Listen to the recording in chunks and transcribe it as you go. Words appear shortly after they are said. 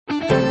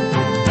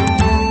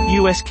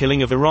U.S.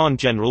 killing of Iran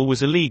general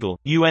was illegal,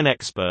 UN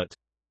expert.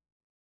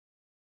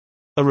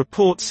 A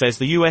report says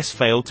the U.S.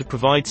 failed to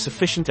provide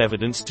sufficient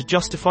evidence to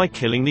justify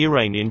killing the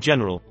Iranian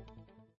general.